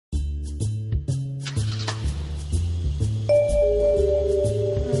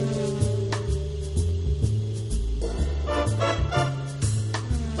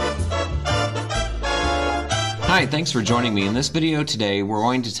thanks for joining me. In this video today, we're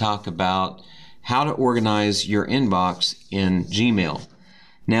going to talk about how to organize your inbox in Gmail.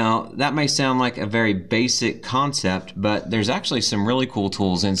 Now, that may sound like a very basic concept, but there's actually some really cool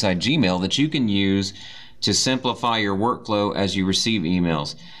tools inside Gmail that you can use to simplify your workflow as you receive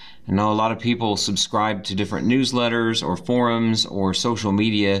emails. I know a lot of people subscribe to different newsletters or forums or social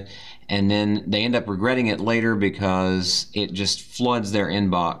media, and then they end up regretting it later because it just floods their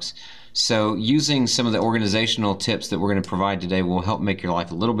inbox. So using some of the organizational tips that we're going to provide today will help make your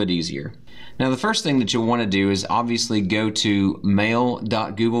life a little bit easier. Now, the first thing that you'll want to do is obviously go to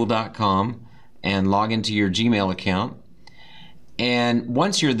mail.google.com and log into your Gmail account. And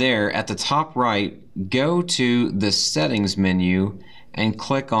once you're there, at the top right, go to the settings menu and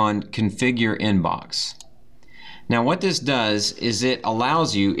click on Configure Inbox. Now, what this does is it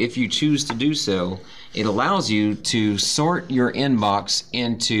allows you, if you choose to do so, it allows you to sort your inbox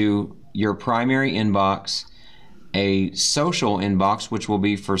into your primary inbox, a social inbox, which will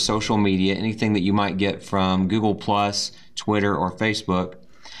be for social media, anything that you might get from Google+, Twitter, or Facebook,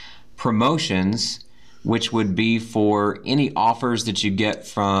 promotions, which would be for any offers that you get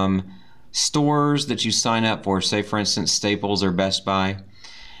from stores that you sign up for, say for instance Staples or Best Buy.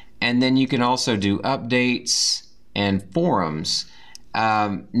 And then you can also do updates and forums.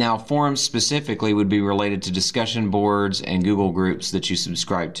 Now, forums specifically would be related to discussion boards and Google groups that you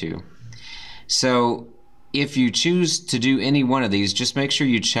subscribe to. So if you choose to do any one of these, just make sure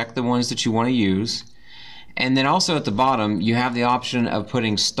you check the ones that you want to use. And then also at the bottom, you have the option of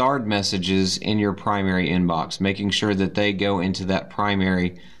putting starred messages in your primary inbox, making sure that they go into that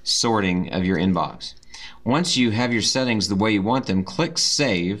primary sorting of your inbox. Once you have your settings the way you want them, click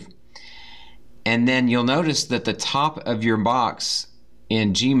Save, and then you'll notice that the top of your box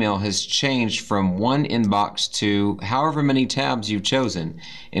in Gmail has changed from one inbox to however many tabs you've chosen.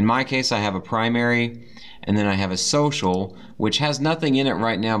 In my case, I have a primary, and then I have a social, which has nothing in it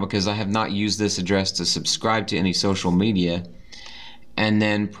right now because I have not used this address to subscribe to any social media, and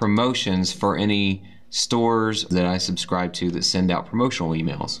then promotions for any stores that I subscribe to that send out promotional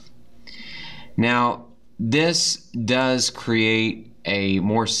emails. Now, this does create a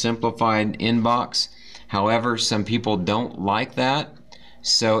more simplified inbox. However, some people don't like that.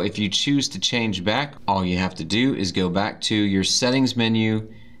 So if you choose to change back, all you have to do is go back to your settings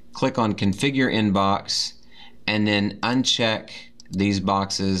menu, click on Configure Inbox, and then uncheck these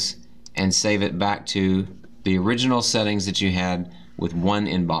boxes and save it back to the original settings that you had with one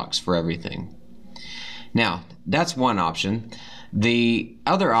inbox for everything. Now, that's one option. The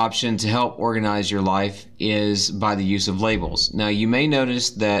other option to help organize your life is by the use of labels. Now, you may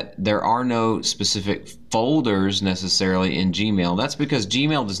notice that there are no specific folders necessarily in Gmail. That's because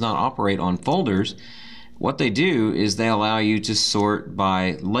Gmail does not operate on folders. What they do is they allow you to sort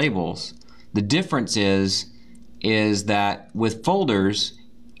by labels. The difference is that with folders,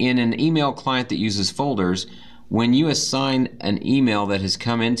 in an email client that uses folders, when you assign an email that has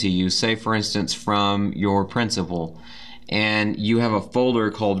come into you, say for instance from your principal, and you have a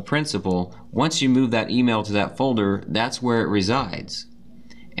folder called Principal, once you move that email to that folder, that's where it resides,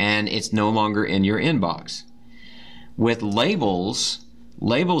 and it's no longer in your inbox. With labels,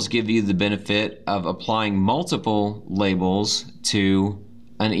 labels give you the benefit of applying multiple labels to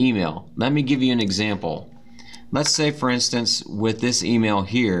an email. Let me give you an example. Let's say, for instance, with this email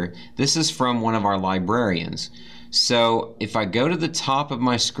here, this is from one of our librarians. So if I go to the top of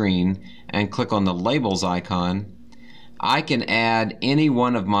my screen and click on the labels icon, I can add any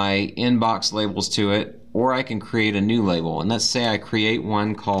one of my inbox labels to it, or I can create a new label. And let's say I create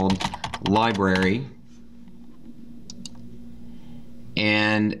one called Library,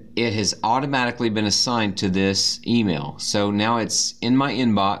 and it has automatically been assigned to this email. So now it's in my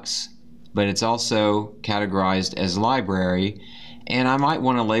inbox, but it's also categorized as Library, and I might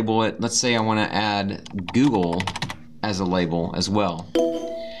want to label it, let's say I want to add Google as a label as well.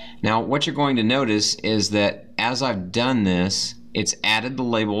 Now, what you're going to notice is that as I've done this, it's added the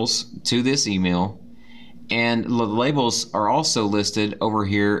labels to this email, and the labels are also listed over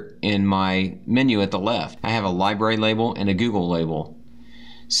here in my menu at the left. I have a Library label and a Google label.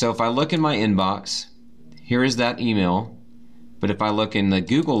 So if I look in my inbox, here is that email, but if I look in the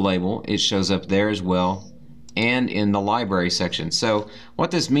Google label, it shows up there as well, and in the Library section. So what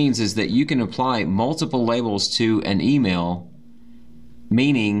this means is that you can apply multiple labels to an email,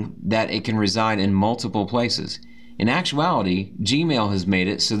 meaning that it can reside in multiple places. In actuality, Gmail has made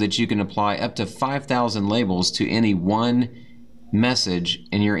it so that you can apply up to 5,000 labels to any one message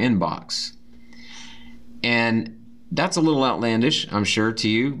in your inbox. And that's a little outlandish, I'm sure, to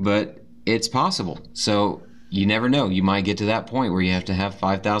you, but it's possible. So you never know. You might get to that point where you have to have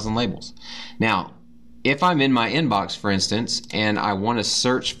 5,000 labels. Now, if I'm in my inbox, for instance, and I want to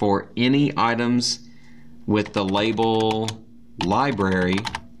search for any items with the label library,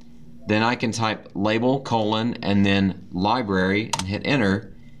 then I can type label : and then library and hit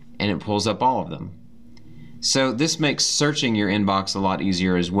enter, and it pulls up all of them. So this makes searching your inbox a lot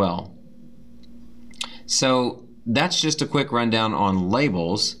easier as well. So that's just a quick rundown on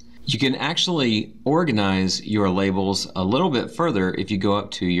labels. You can actually organize your labels a little bit further if you go up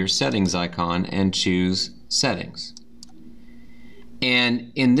to your settings icon and choose settings.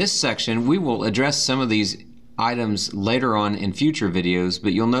 And in this section we will address some of these items later on in future videos,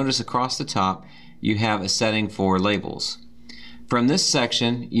 but you'll notice across the top you have a setting for labels. From this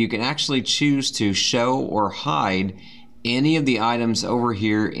section you can actually choose to show or hide any of the items over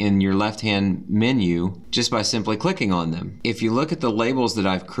here in your left-hand menu just by simply clicking on them. If you look at the labels that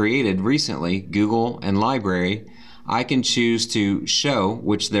I've created recently, Google and Library, I can choose to show,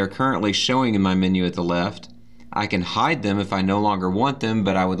 which they're currently showing in my menu at the left. I can hide them if I no longer want them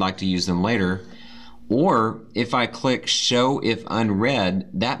but I would like to use them later. Or if I click show if unread,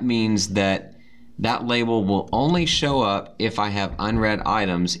 that means that that label will only show up if I have unread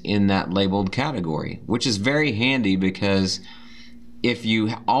items in that labeled category, which is very handy because if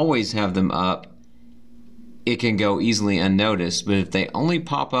you always have them up, it can go easily unnoticed. But if they only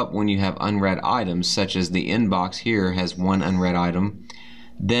pop up when you have unread items, such as the inbox here has one unread item,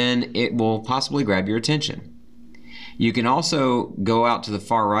 then it will possibly grab your attention. You can also go out to the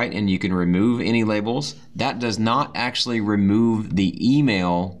far right and you can remove any labels. That does not actually remove the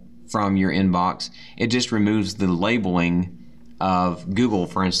email from your inbox. It just removes the labeling of Google,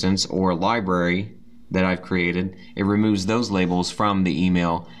 for instance, or Library that I've created. It removes those labels from the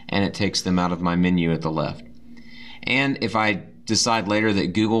email and it takes them out of my menu at the left. And if I decide later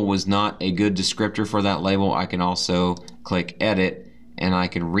that Google was not a good descriptor for that label, I can also click edit and I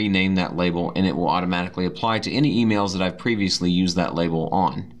can rename that label and it will automatically apply to any emails that I've previously used that label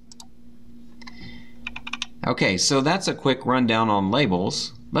on. Okay, so that's a quick rundown on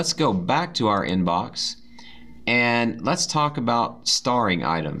labels. Let's go back to our inbox and let's talk about starring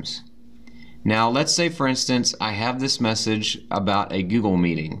items. Now let's say, for instance, I have this message about a Google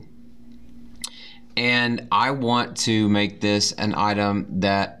meeting and I want to make this an item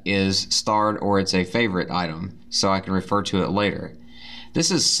that is starred or it's a favorite item so I can refer to it later. This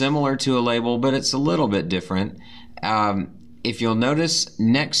is similar to a label, but it's a little bit different. If you'll notice,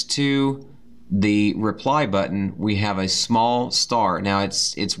 next to the reply button we have a small star. Now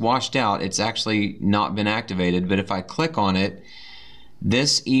it's washed out, it's actually not been activated, but if I click on it,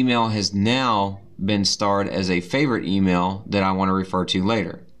 this email has now been starred as a favorite email that I want to refer to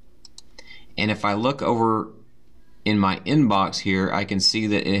later. And if I look over in my inbox here, I can see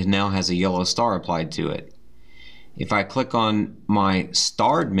that it now has a yellow star applied to it. If I click on my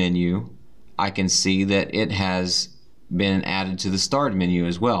starred menu, I can see that it has been added to the starred menu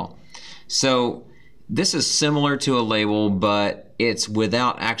as well. So this is similar to a label, but it's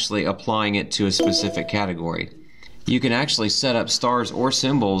without actually applying it to a specific category. You can actually set up stars or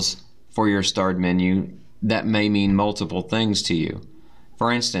symbols for your starred menu that may mean multiple things to you.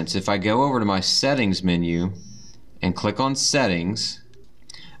 For instance, if I go over to my settings menu and click on settings,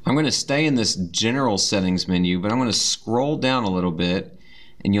 I'm going to stay in this general settings menu, but I'm going to scroll down a little bit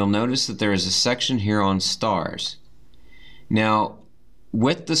and you'll notice that there is a section here on stars. Now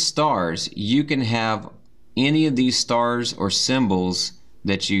with the stars, you can have any of these stars or symbols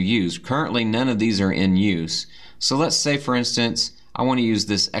that you use. Currently none of these are in use. So let's say, for instance, I want to use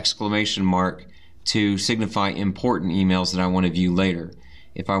this exclamation mark to signify important emails that I want to view later.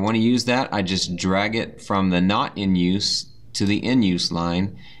 If I want to use that, I just drag it from the not in use to the in use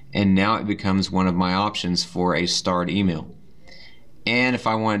line, and now it becomes one of my options for a starred email. And if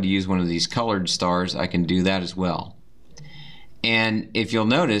I wanted to use one of these colored stars, I can do that as well. And if you'll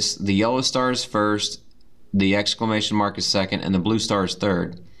notice, the yellow star is first, the exclamation mark is second, and the blue star is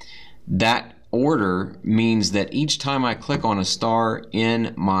third. That order means that each time I click on a star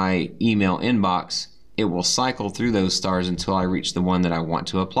in my email inbox, it will cycle through those stars until I reach the one that I want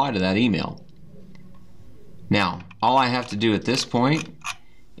to apply to that email. Now, all I have to do at this point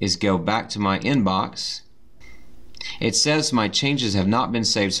is go back to my inbox. It says my changes have not been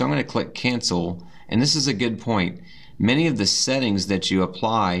saved, so I'm going to click cancel, and this is a good point. Many of the settings that you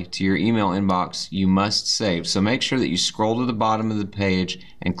apply to your email inbox you must save, so make sure that you scroll to the bottom of the page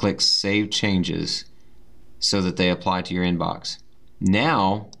and click Save Changes so that they apply to your inbox.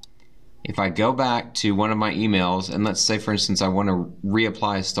 Now if I go back to one of my emails, and let's say for instance I want to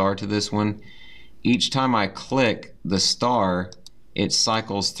reapply a star to this one, each time I click the star it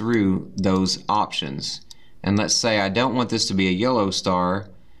cycles through those options. And let's say I don't want this to be a yellow star,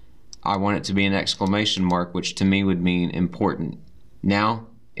 I want it to be an exclamation mark, which to me would mean important. Now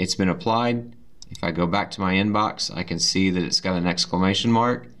it's been applied. If I go back to my inbox, I can see that it's got an exclamation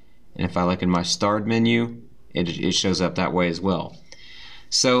mark, and if I look in my starred menu, it shows up that way as well.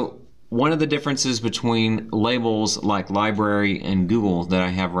 So one of the differences between labels like Library and Google that I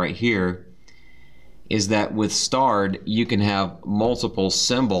have right here is that with starred you can have multiple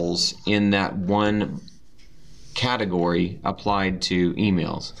symbols in that one category applied to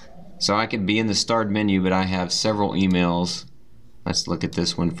emails. So I could be in the starred menu, but I have several emails. Let's look at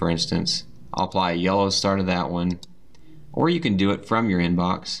this one for instance. I'll apply a yellow star to that one, or you can do it from your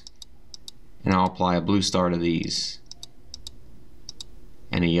inbox, and I'll apply a blue star to these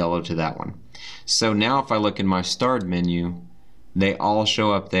and a yellow to that one. So now if I look in my starred menu, they all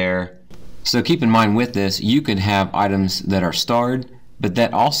show up there. So keep in mind with this, you could have items that are starred, but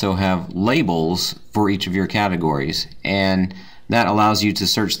that also have labels for each of your categories, and that allows you to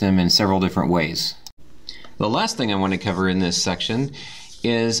search them in several different ways. The last thing I want to cover in this section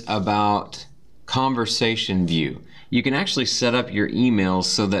is about conversation view. You can actually set up your emails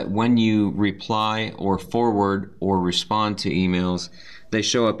so that when you reply or forward or respond to emails, they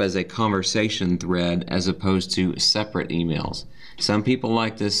show up as a conversation thread as opposed to separate emails. Some people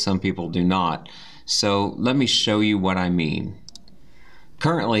like this, some people do not. So let me show you what I mean.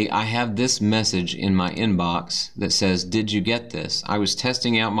 Currently, I have this message in my inbox that says, "Did you get this?" I was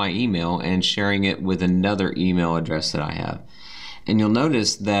testing out my email and sharing it with another email address that I have. And you'll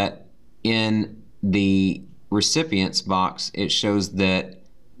notice that in the recipients box, it shows that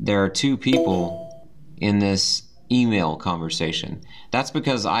there are two people in this email conversation. That's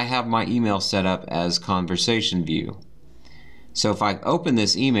because I have my email set up as conversation view. So if I open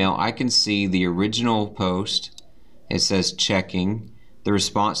this email, I can see the original post. It says checking. The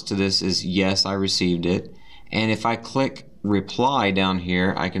response to this is yes, I received it. And if I click reply down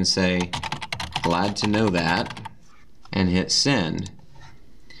here, I can say glad to know that and hit send.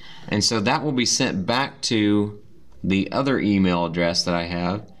 And so that will be sent back to the other email address that I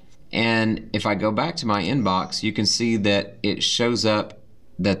have. And if I go back to my inbox, you can see that it shows up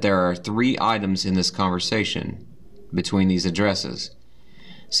that there are 3 items in this conversation between these addresses.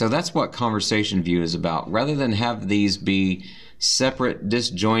 So that's what conversation view is about. Rather than have these be separate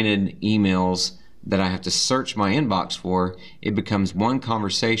disjointed emails that I have to search my inbox for, it becomes one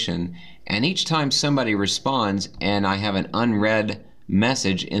conversation, and each time somebody responds and I have an unread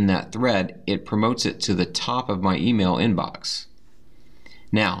message in that thread, it promotes it to the top of my email inbox.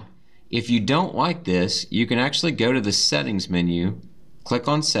 Now, if you don't like this, you can actually go to the settings menu, click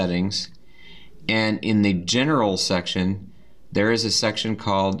on settings, and in the general section there is a section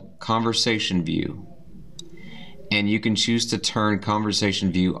called conversation view, and you can choose to turn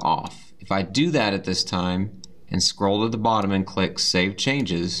conversation view off. If I do that at this time and scroll to the bottom and click save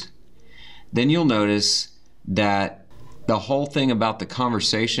changes, then you'll notice that the whole thing about the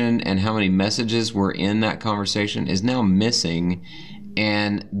conversation and how many messages were in that conversation is now missing,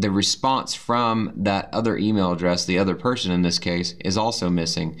 and the response from that other email address, the other person in this case, is also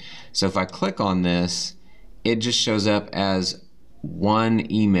missing. So if I click on this, it just shows up as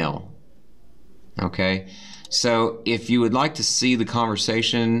one email. Okay, so if you would like to see the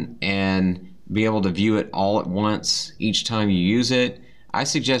conversation and be able to view it all at once each time you use it, I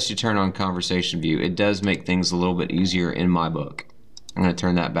suggest you turn on conversation view. It does make things a little bit easier in my book. I'm going to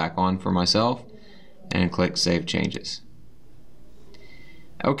turn that back on for myself and click save changes.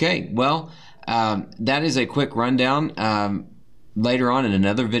 Okay, well, that is a quick rundown. Later on in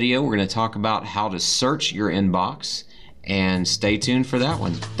another video, we're going to talk about how to search your inbox, and stay tuned for that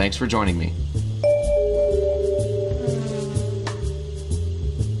one. Thanks for joining me.